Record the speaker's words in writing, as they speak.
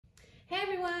Hey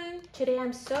everyone! Today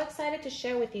I'm so excited to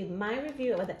share with you my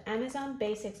review of the Amazon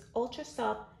Basics Ultra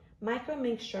Soft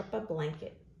Micromink Sherpa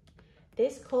blanket.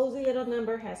 This cozy little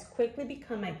number has quickly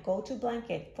become my go-to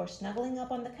blanket for snuggling up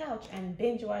on the couch and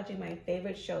binge watching my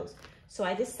favorite shows. So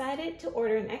I decided to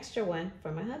order an extra one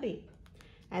for my hubby.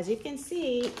 As you can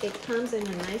see, it comes in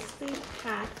a nicely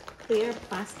packed clear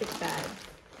plastic bag.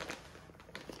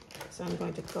 So I'm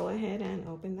going to go ahead and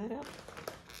open that up.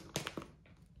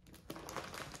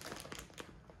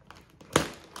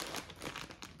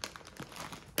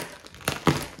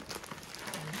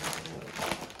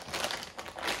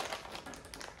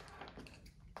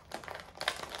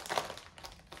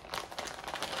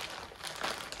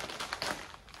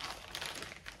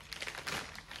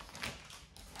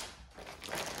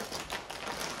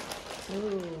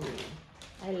 Ooh,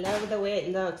 I love the way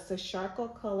it looks. The charcoal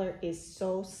color is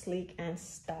so sleek and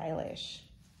stylish.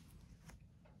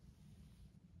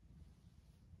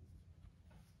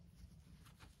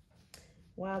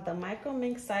 Wow, the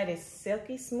Micromink side is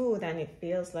silky smooth and it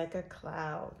feels like a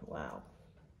cloud. Wow.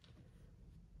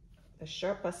 The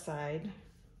Sherpa side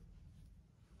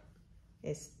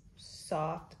is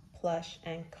soft, plush,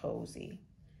 and cozy.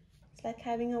 It's like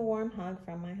having a warm hug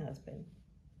from my husband.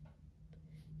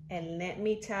 And let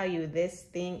me tell you, this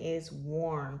thing is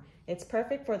warm. It's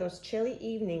perfect for those chilly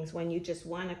evenings when you just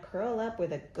want to curl up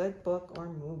with a good book or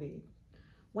movie.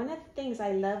 One of the things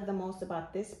I love the most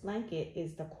about this blanket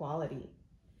is the quality.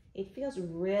 It feels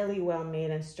really well made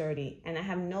and sturdy, and I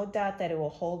have no doubt that it will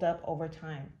hold up over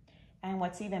time. And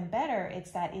what's even better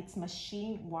is that it's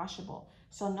machine washable.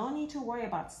 So no need to worry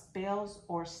about spills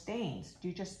or stains.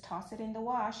 You just toss it in the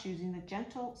wash using the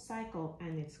gentle cycle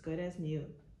and it's good as new.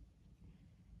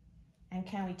 And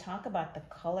can we talk about the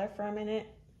color for a minute?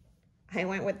 I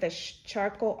went with the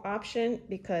charcoal option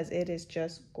because it is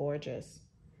just gorgeous.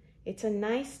 It's a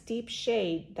nice deep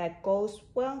shade that goes,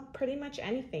 well, pretty much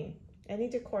anything, any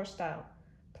decor style.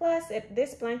 Plus,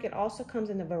 this blanket also comes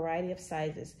in a variety of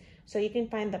sizes, so you can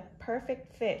find the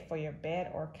perfect fit for your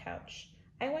bed or couch.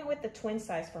 I went with the twin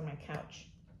size for my couch.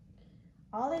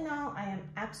 All in all, I am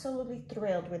absolutely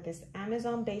thrilled with this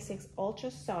Amazon Basics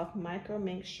Ultra Soft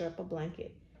Micromink Sherpa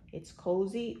blanket. It's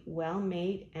cozy,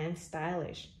 well-made, and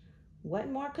stylish. What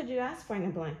more could you ask for in a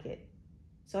blanket?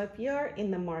 So if you're in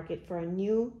the market for a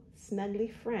new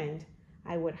snuggly friend,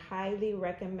 I would highly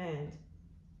recommend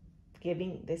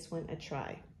giving this one a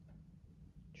try.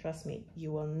 Trust me,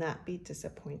 you will not be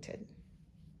disappointed.